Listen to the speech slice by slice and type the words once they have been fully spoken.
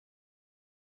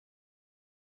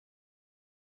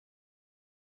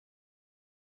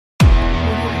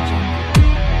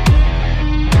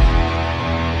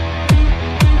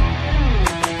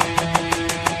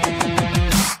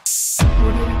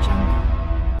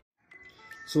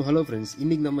So hello friends,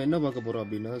 இன்றைக்கி நம்ம என்ன பார்க்க போகிறோம்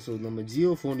அப்படின்னா, நம்ம ஜியோ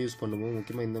ஃபோன் யூஸ் பண்ணுவோம்.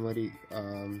 முக்கியமாக இந்த மாதிரி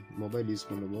மொபைல் யூஸ்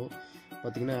பண்ணுவோம்.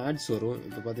 பார்த்திங்கன்னா ஆட்ஸ் வரும்.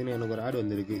 இப்போ பார்த்திங்கன்னா எனக்கு ஒரு ஆட்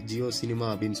வந்திருக்கு, ஜியோ சினிமா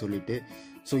அப்படின்னு சொல்லிட்டு.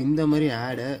 ஸோ இந்த மாதிரி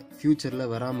ஆடை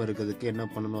ஃப்யூச்சரில் வராமல் இருக்கிறதுக்கு என்ன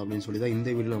பண்ணணும் அப்படின்னு சொல்லி தான் இந்த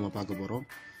வீடியோவில் நம்ம பார்க்க போகிறோம்.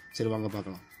 சரி, வாங்க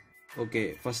பார்க்கலாம். ஓகே,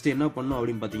 ஃபஸ்ட்டு என்ன பண்ணணும்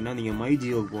அப்படின்னு பார்த்தீங்கன்னா, நீங்கள் மை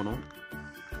ஜியோவுக்கு போகணும்.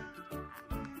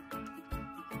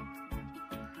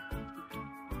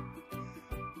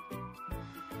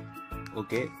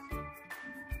 ஓகே,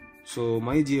 ஸோ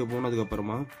மை ஜியோ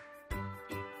போனதுக்கப்புறமா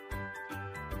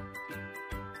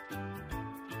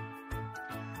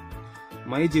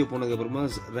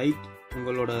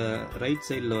உங்களோட ரைட்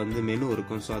சைடில் வந்து மெனு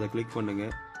இருக்கும். ஸோ அதை கிளிக்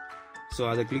பண்ணுங்கள். ஸோ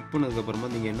அதை கிளிக் பண்ணதுக்கப்புறமா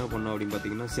நீங்கள் என்ன பண்ணணும் அப்படின்னு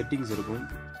பார்த்தீங்கன்னா, செட்டிங்ஸ் இருக்கும்,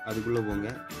 அதுக்குள்ளே போங்க.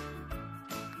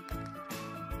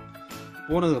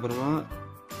 போனதுக்கப்புறமா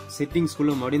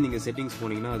செட்டிங்ஸ்குள்ளே மறுபடியும் நீங்கள் செட்டிங்ஸ்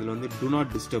போனீங்கன்னா அதில் வந்து டு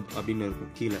நாட் டிஸ்டர்ப் அப்படின்னு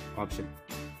இருக்கும் கீழே ஆப்ஷன்.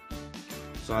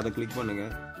 ஸோ அதை கிளிக்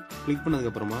பண்ணுங்கள். கிளிக்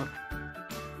பண்ணதுக்கப்புறமா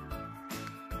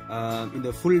இந்த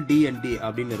ஃபுல் டிஎன்டி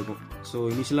அப்படின்னு இருக்கும். ஸோ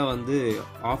இனிஷியலாக வந்து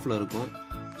ஆஃபில் இருக்கும்.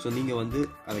 ஸோ நீங்கள் வந்து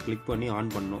அதை கிளிக் பண்ணி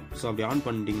ஆன் பண்ணணும். ஸோ அப்படி ஆன்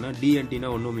பண்ணிட்டீங்கன்னா டிஎன்டினா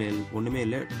ஒன்றுமே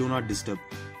இல்லை, டூ நாட் டிஸ்டர்ப்.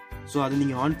 ஸோ அது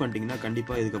நீங்கள் ஆன் பண்ணிட்டீங்கன்னா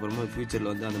கண்டிப்பாக இதுக்கப்புறமா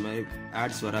ஃப்யூச்சரில் வந்து அந்த மாதிரி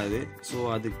ஆட்ஸ் வராது. ஸோ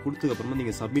அது கொடுத்ததுக்கப்புறமா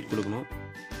நீங்கள் சப்மிட் கொடுக்கணும்.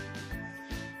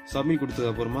 சப்மிட்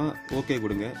கொடுத்ததுக்கப்புறமா ஓகே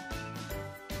கொடுங்க.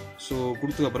 ஸோ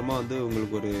கொடுத்ததுக்கப்புறமா வந்து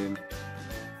உங்களுக்கு ஒரு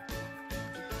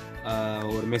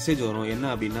மெசேஜ் வரும். என்ன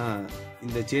அப்படின்னா,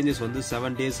 இந்த சேஞ்சஸ் வந்து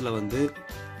 7 டேஸில்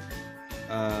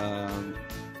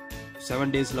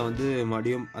வந்து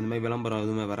மறுபடியும் அந்த மாதிரி விளம்பரம்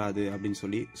எதுவுமே வராது அப்படின்னு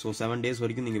சொல்லி. ஸோ 7 டேஸ்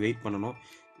வரைக்கும் நீங்கள் வெயிட் பண்ணணும்.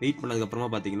 வெயிட் பண்ணதுக்கப்புறமா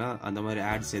பார்த்தீங்கன்னா அந்த மாதிரி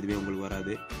ஆட்ஸ் எதுவுமே உங்களுக்கு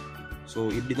வராது. ஸோ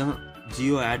இப்படி தான்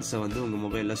ஜியோ ஆட்ஸை வந்து உங்கள்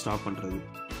மொபைலில் ஸ்டாப் பண்ணுறது.